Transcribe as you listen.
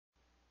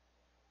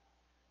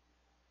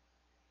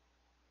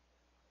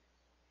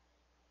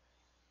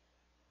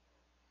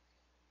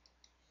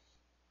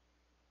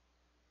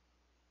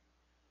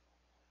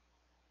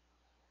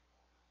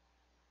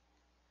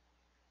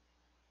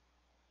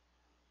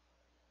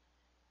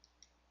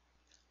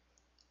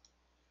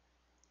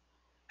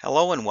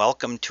Hello and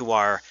welcome to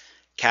our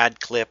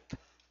CADclip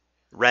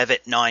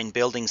REVIT 9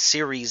 building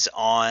series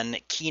on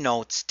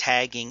keynotes,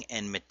 tagging,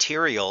 and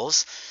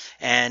materials.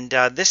 And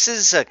this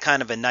is a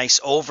kind of a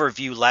nice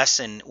overview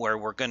lesson where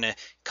we're going to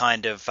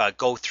kind of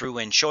go through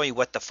and show you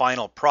what the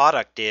final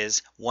product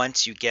is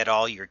once you get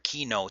all your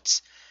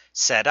keynotes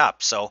set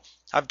up. So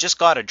I've just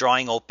got a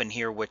drawing open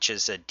here, which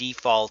is a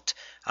default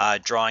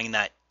drawing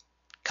that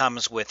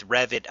comes with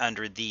Revit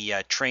under the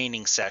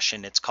training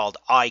session. It's called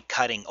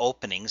eye-cutting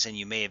openings, and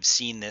you may have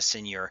seen this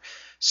in your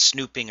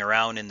snooping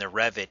around in the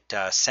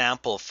Revit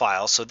sample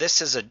file. So this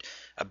is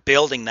a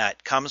building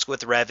that comes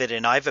with Revit,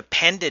 and I've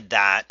appended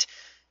that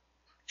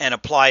and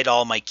applied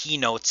all my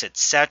keynotes,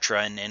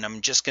 etc. And I'm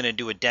just going to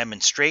do a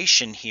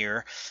demonstration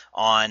here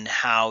on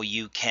how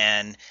you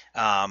can,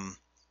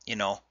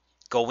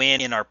 go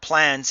in our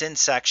plans, in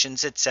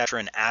sections, etc.,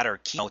 and add our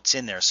keynotes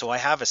in there. So I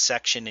have a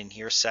section in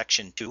here,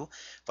 section 2.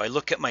 If I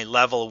look at my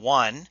level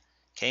 1,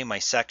 okay, my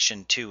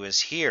section 2 is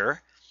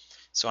here.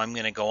 So I'm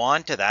going to go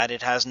on to that.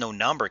 It has no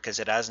number because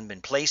it hasn't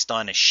been placed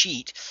on a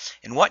sheet.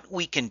 And what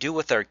we can do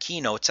with our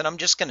keynotes, and I'm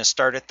just going to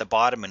start at the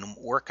bottom and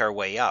work our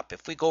way up.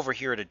 If we go over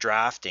here to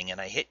drafting and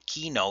I hit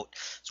keynote,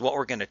 is what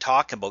we're going to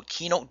talk about.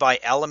 Keynote by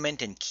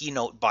element and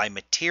keynote by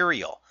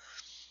material.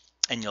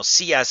 And you'll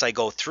see as I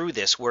go through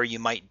this where you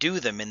might do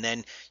them, and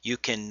then you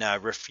can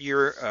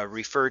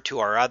refer to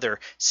our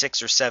other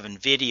 6 or 7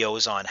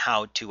 videos on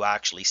how to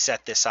actually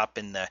set this up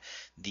in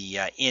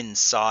the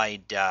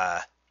inside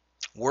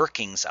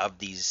workings of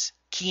these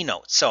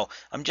keynotes. So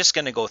I'm just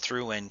going to go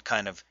through and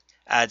kind of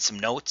add some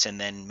notes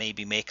and then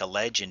maybe make a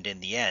legend in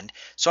the end.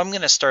 So I'm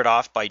going to start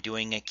off by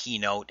doing a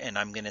keynote, and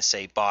I'm going to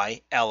say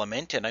by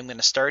element, and I'm going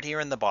to start here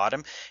in the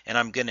bottom, and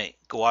I'm going to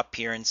go up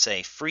here and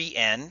say free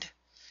end.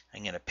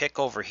 I'm going to pick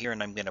over here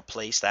and I'm going to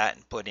place that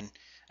and put in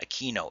a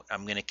keynote.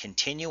 I'm going to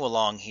continue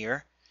along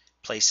here,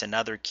 place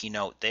another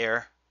keynote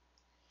there,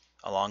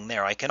 along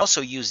there. I can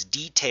also use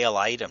detail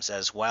items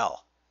as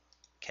well.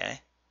 Okay,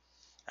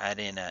 add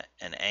in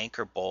an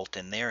anchor bolt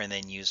in there and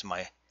then use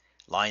my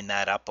line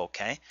that up.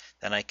 Okay,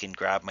 then I can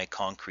grab my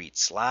concrete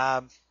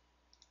slab,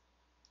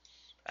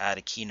 add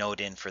a keynote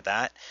in for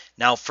that.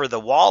 Now for the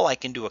wall, I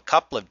can do a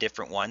couple of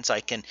different ones. I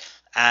can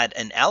add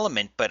an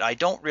element, but I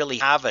don't really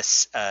have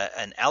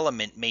an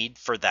element made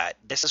for that.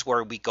 This is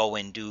where we go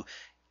and do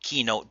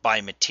keynote by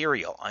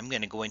material. I'm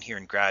going to go in here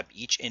and grab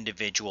each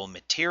individual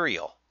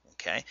material.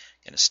 Okay, I'm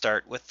going to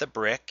start with the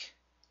brick.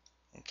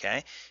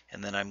 Okay,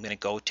 and then I'm going to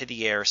go to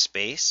the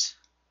airspace,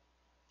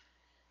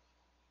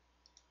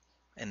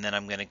 and then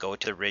I'm going to go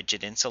to the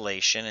rigid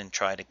insulation and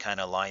try to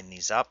kind of line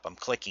these up. I'm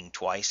clicking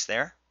twice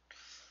there.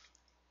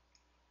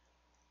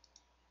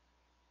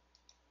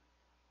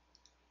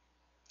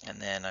 And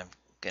then I'm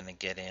going to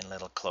get in a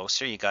little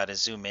closer. You got to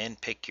zoom in,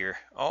 pick your,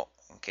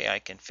 okay, I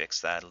can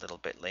fix that a little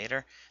bit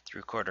later.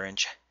 3/4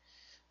 inch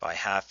by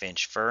 1/2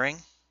 inch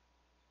furring.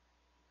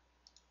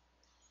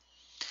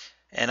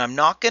 And I'm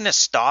not going to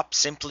stop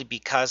simply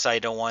because I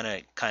don't want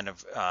to kind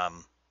of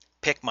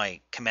pick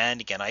my command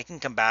again. I can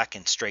come back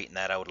and straighten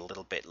that out a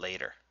little bit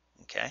later.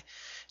 Okay,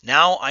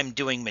 now I'm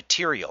doing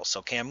materials.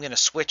 Okay, I'm going to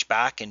switch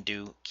back and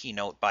do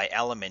keynote by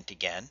element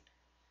again.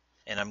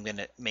 And I'm going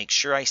to make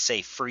sure I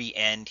say free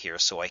end here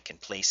so I can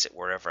place it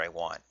wherever I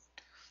want.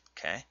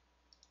 Okay,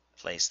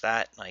 place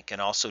that. I can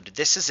also do,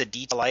 this is a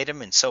detail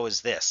item and so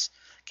is this.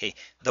 Okay,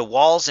 the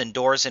walls and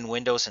doors and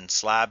windows and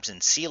slabs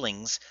and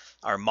ceilings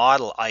are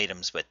model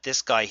items, but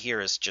this guy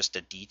here is just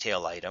a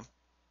detail item.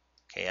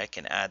 Okay, I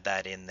can add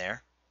that in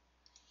there.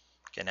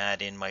 I can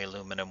add in my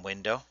aluminum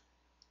window.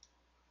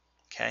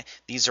 Okay,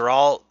 these are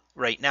all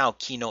right now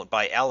keynote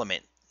by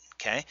element.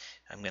 Okay,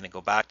 I'm going to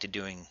go back to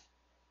doing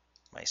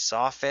my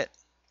soffit.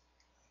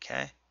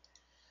 Okay,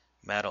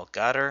 metal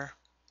gutter.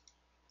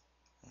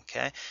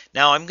 Okay,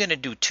 now I'm going to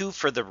do 2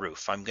 for the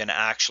roof. I'm going to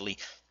actually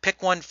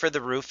pick one for the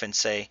roof and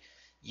say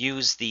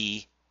use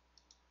the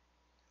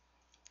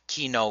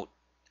keynote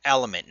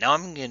element. Now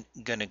I'm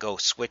going to go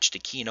switch to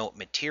keynote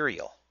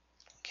material.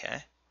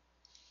 Okay,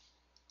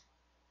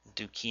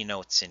 do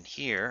keynotes in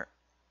here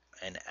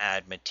and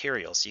add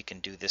materials. You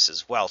can do this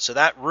as well. So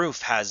that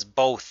roof has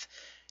both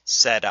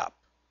set up.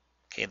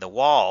 Okay, the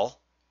wall,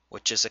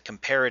 which is a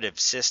comparative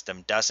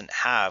system, doesn't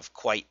have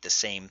quite the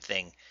same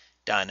thing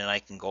done. And I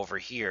can go over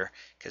here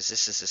because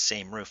this is the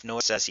same roof.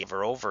 Notice it says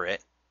over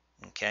it.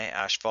 Okay,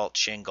 asphalt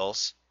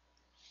shingles.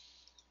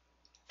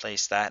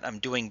 Place that. I'm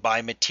doing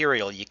by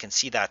material. You can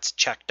see that's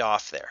checked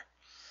off there.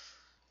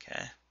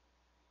 Okay,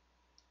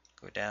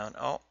 go down.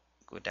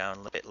 Go down a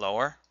little bit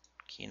lower.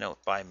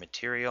 Keynote by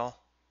material.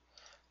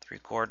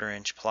 3/4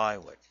 inch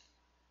plywood.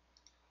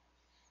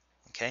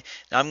 Okay,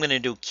 now I'm going to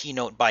do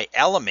keynote by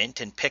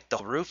element and pick the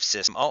roof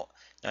system.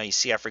 Now you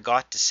see I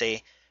forgot to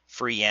say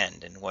free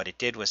end, and what it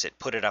did was it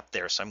put it up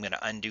there, so I'm going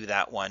to undo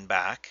that one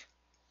back.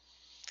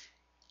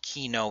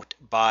 Keynote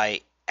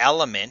by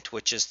element,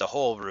 which is the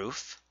whole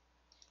roof,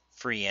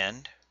 free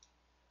end.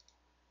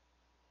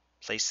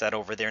 Place that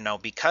over there. Now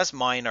because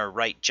mine are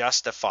right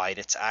justified,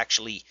 it's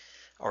actually,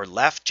 or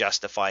left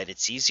justified,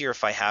 it's easier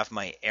if I have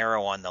my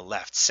arrow on the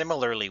left.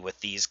 Similarly with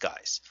these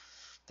guys.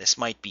 This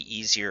might be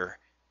easier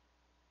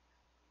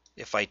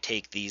if I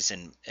take these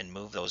and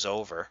move those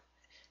over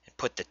and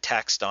put the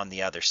text on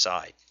the other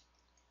side.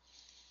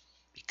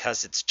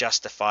 Because it's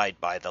justified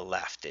by the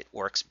left, it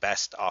works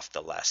best off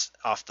the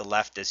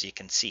left, as you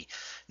can see.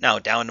 Now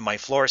down to my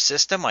floor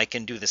system, I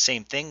can do the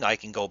same thing. I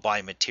can go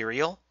by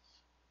material,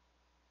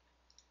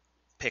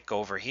 pick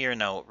over here.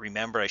 Now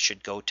remember, I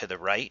should go to the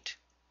right,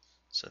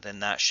 so then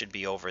that should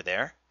be over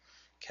there.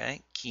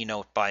 Okay,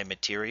 Keynote by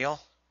material,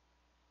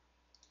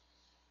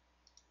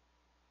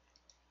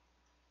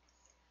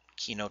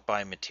 Keynote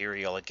by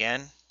material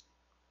again.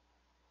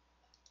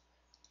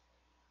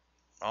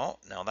 Oh,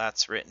 now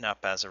that's written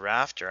up as a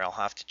rafter. I'll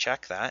have to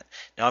check that.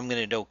 Now I'm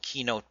going to do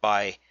Keynote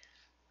by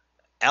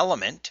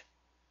element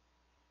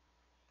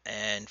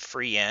and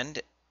free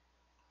end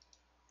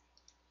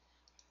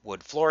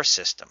wood floor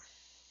system.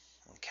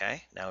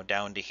 Okay, now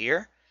down to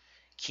here,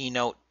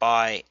 Keynote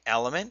by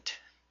element,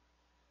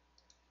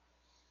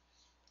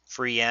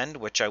 free end,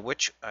 which I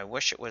wish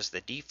it was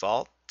the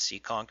default. See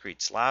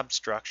concrete slab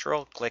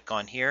structural. Click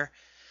on here,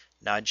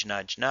 nudge,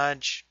 nudge,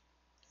 nudge.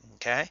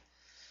 Okay,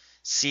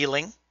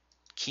 ceiling,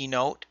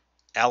 Keynote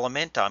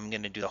element. I'm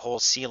going to do the whole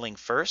ceiling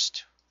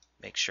first.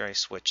 Make sure I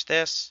switch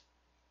this.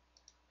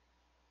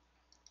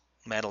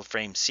 Metal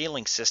frame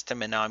ceiling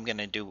system, and now I'm going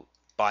to do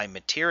by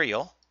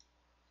material,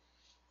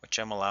 which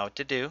I'm allowed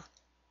to do.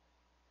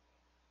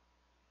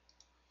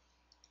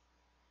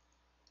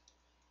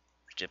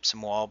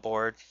 Gypsum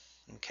wallboard.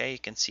 Okay, you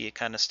can see it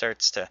kind of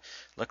starts to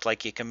look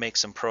like you can make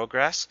some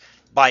progress.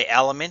 By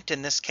element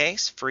in this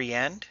case, free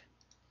end,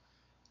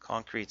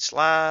 concrete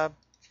slab,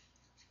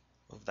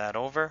 move that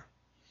over,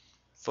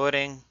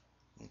 footing.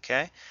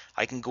 Okay,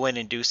 I can go in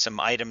and do some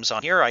items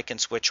on here. I can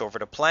switch over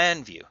to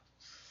plan view.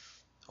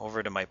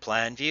 Over to my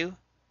plan view,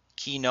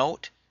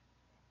 Keynote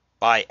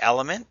by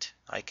element.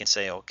 I can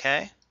say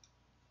okay.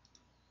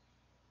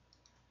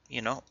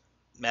 You know,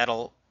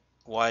 metal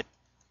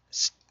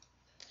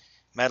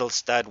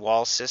stud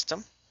wall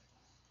system.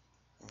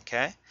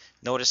 Okay,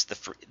 notice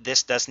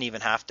this doesn't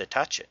even have to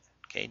touch it.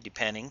 Okay,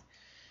 depending,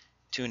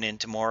 tune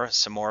into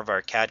some more of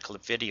our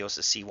CADclip videos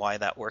to see why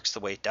that works the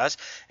way it does.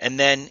 And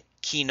then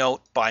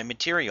Keynote by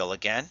material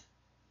again.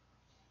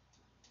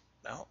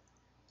 No,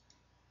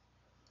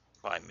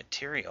 by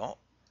material.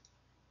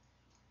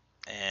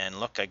 And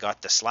look, I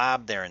got the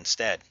slab there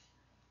instead.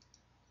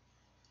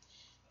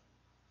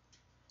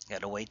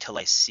 Gotta wait till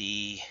I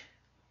see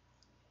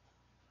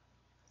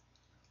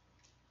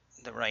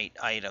the right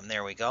item.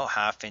 There we go.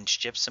 1/2-inch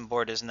gypsum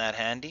board. Isn't that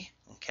handy?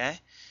 Okay,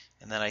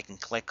 and then I can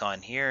click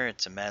on here.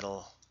 It's a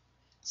metal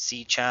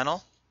C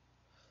channel.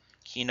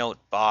 Keynote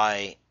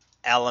by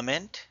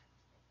element.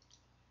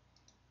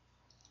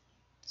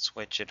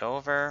 Switch it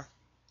over.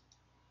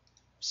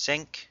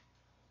 Sink.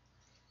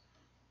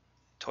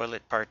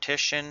 Toilet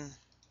partition.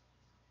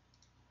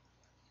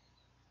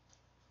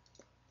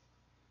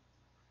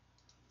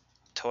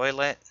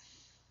 Toilet.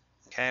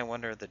 Okay, I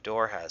wonder if the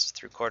door has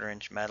 3/4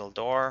 inch metal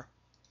door.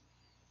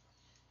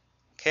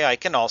 Okay, I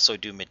can also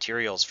do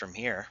materials from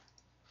here.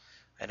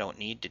 I don't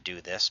need to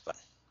do this, but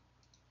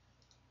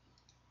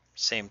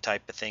same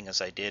type of thing as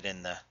I did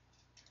in the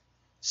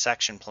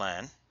section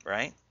plan,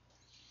 right?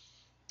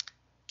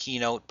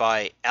 Keynote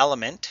by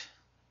element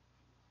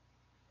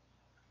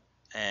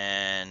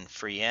and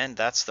free end.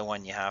 That's the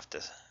one you have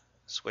to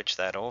switch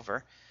that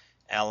over.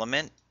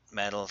 Element,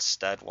 metal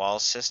stud wall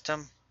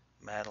system,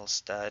 metal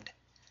stud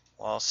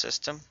wall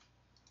system.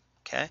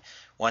 Okay,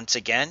 once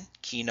again,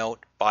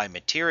 Keynote by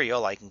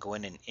material. I can go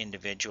in and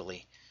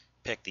individually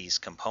pick these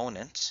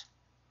components.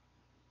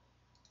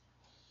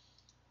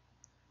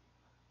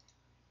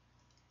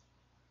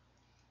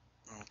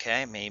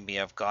 Okay, maybe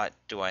I've got,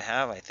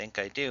 I think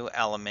I do,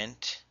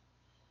 element,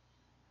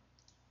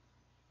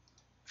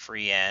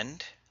 free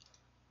end,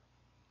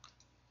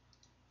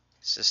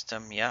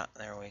 system, yeah,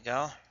 there we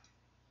go.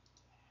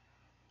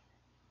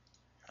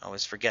 I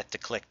always forget to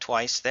click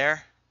twice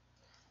there.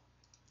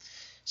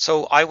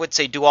 So I would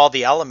say do all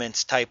the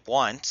elements type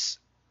once,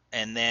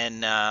 and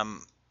then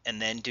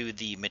do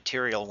the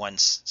material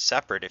ones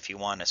separate if you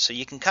want to. So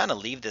you can kind of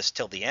leave this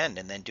till the end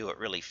and then do it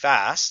really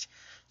fast.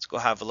 Let's go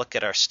have a look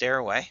at our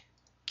stairway.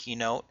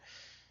 Keynote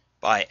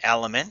by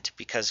element,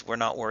 because we're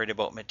not worried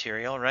about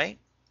material, right?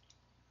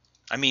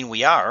 I mean,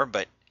 we are,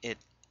 but it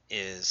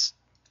is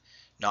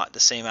not the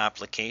same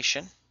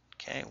application.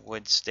 Okay,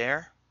 wood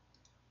stair.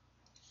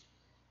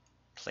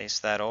 Place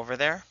that over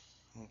there.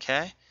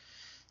 Okay.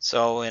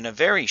 So in a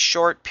very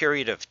short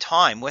period of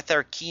time with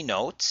our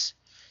keynotes,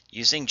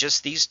 using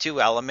just these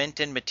two, element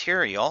and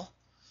material,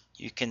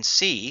 you can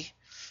see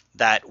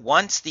that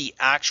once the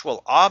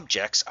actual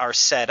objects are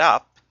set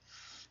up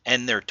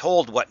and they're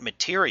told what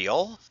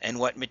material and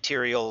what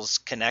materials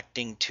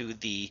connecting to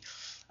the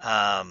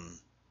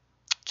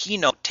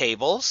keynote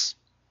tables,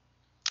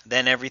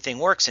 then everything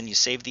works, and you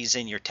save these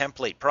in your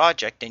template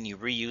project and you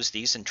reuse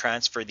these and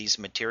transfer these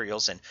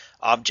materials and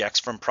objects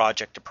from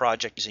project to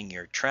project using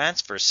your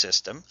transfer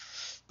system.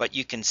 But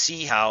you can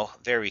see how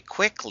very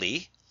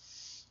quickly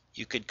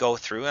you could go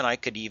through, and I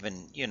could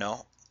even,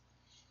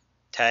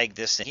 tag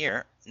this in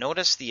here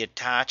notice the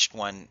attached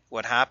one,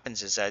 what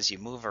happens is as you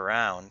move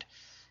around,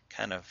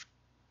 kind of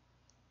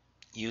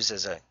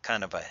uses a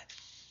kind of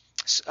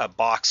a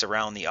box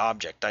around the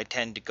object. I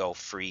tend to go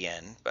free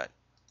end, but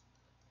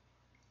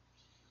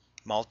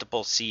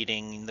multiple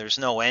seating, there's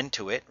no end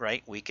to it,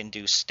 right? We can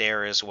do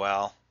stair as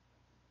well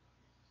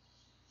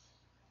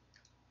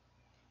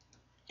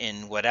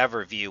in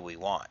whatever view we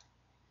want.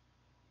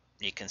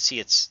 You can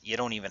see you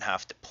don't even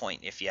have to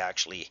point if you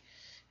actually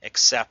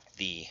accept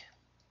the,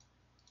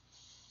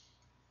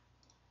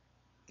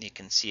 you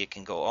can see it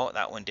can go, oh,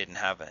 that one didn't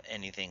have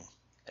anything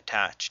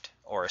attached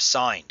or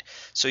assigned.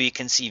 So you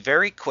can see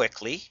very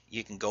quickly,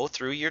 you can go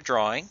through your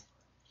drawing,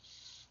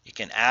 you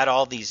can add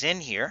all these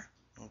in here,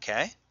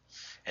 okay?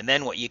 And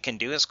then what you can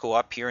do is go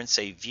up here and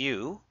say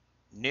View,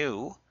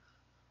 New,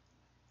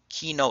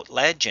 Keynote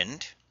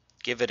Legend,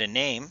 give it a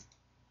name,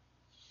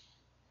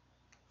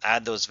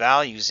 add those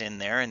values in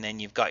there, and then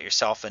you've got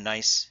yourself a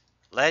nice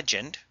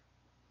legend,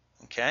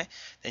 okay?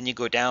 Then you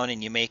go down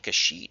and you make a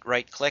sheet,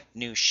 right-click,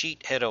 New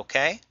Sheet, hit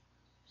OK.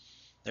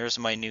 There's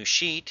my new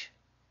sheet,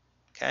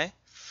 okay?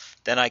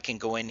 Then I can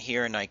go in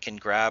here and I can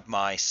grab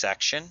my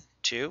section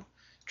 2,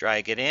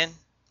 drag it in,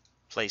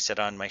 place it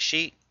on my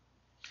sheet,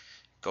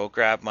 go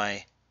grab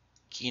my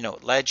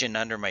Keynote Legend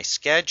under my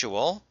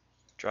schedule,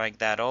 drag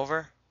that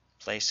over,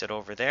 place it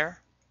over there,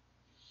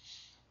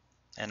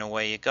 and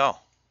away you go.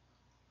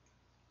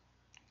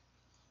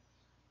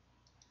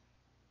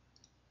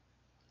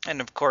 And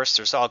of course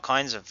there's all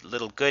kinds of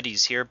little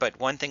goodies here, but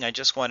one thing I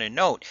just want to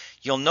note,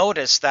 you'll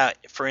notice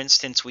that, for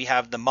instance, we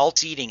have the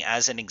multi-seating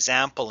as an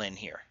example in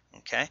here,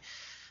 okay?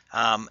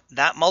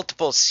 That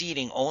multiple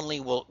seating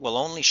will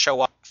only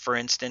show up, for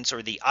instance,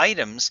 or the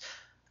items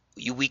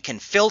we can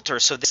filter,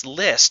 so this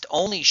list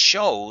only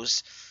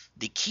shows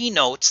the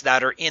keynotes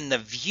that are in the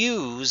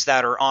views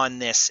that are on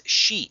this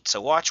sheet.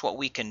 So watch what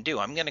we can do.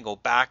 I'm going to go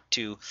back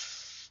to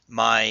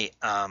my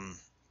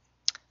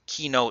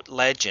Keynote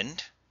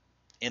Legend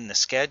in the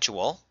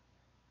schedule,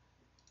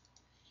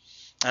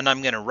 and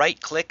I'm going to right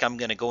click, I'm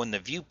going to go in the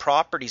view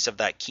properties of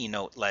that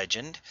Keynote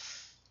Legend,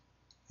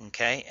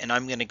 okay, and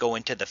I'm going to go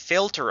into the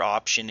filter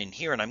option in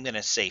here, and I'm going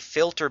to say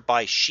filter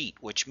by sheet,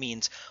 which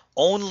means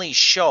only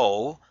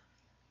show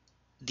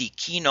the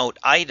keynote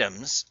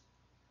items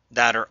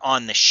that are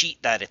on the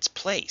sheet that it's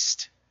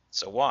placed.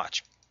 So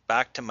watch,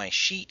 back to my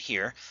sheet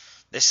here,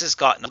 this has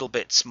gotten a little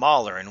bit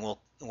smaller, and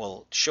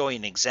we'll show you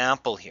an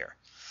example here.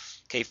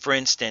 Okay, for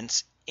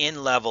instance,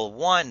 in level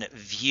 1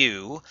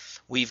 view,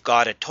 we've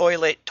got a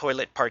toilet,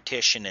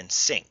 partition, and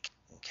sink.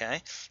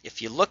 Okay,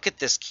 if you look at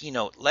this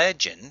Keynote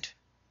Legend,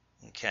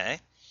 okay,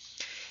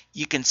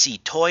 you can see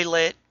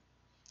toilet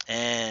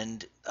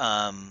and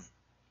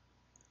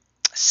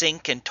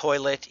sink and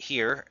toilet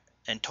here,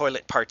 and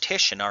toilet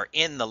partition are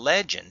in the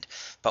legend,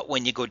 but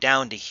when you go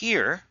down to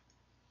here,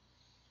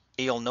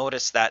 you'll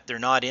notice that they're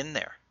not in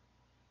there.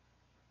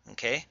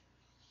 Okay,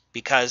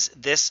 because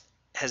this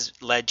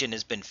legend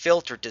has been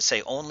filtered to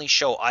say only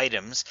show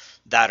items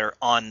that are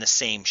on the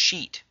same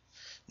sheet.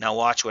 Now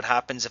watch what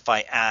happens if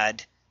I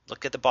add,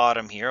 look at the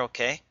bottom here,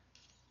 okay?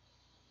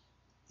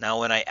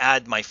 Now when I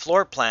add my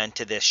floor plan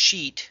to this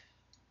sheet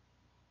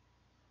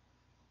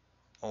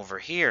over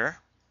here,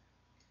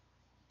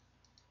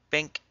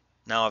 bink,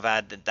 now I've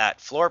added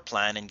that floor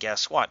plan, and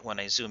guess what? When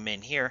I zoom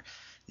in here,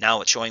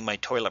 now it's showing my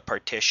toilet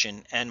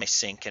partition and my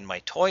sink and my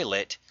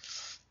toilet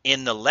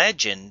in the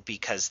legend,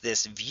 because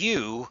this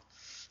view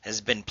has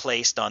been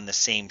placed on the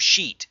same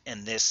sheet,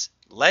 and this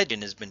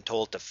legend has been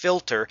told to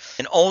filter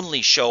and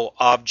only show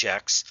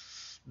objects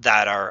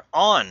that are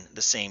on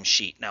the same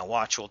sheet. Now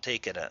watch, we'll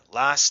take it a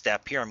last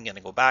step here. I'm going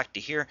to go back to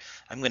here.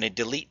 I'm going to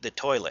delete the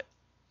toilet,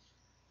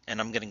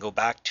 and I'm going to go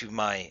back to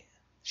my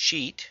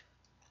sheet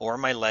or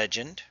my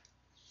legend,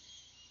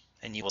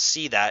 and you will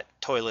see that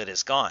toilet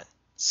is gone.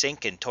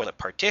 Sink and toilet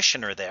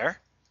partition are there.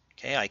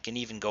 Okay, I can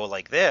even go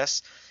like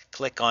this,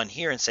 click on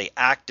here and say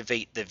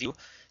activate the view,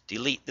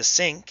 delete the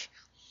sink,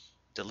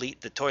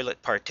 delete the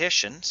toilet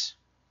partitions,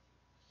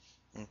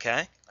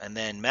 okay, and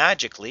then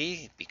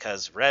magically,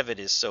 because Revit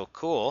is so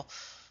cool,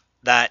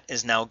 that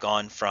is now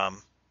gone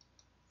from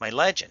my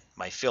legend,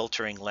 my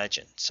filtering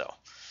legend. So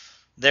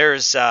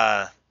there's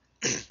a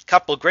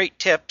couple great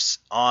tips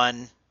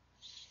on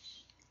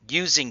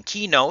using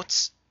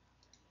keynotes,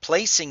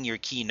 placing your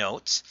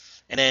keynotes,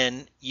 and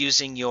then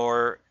using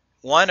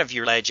one of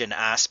your legend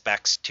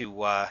aspects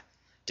to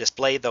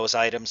display those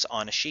items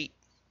on a sheet.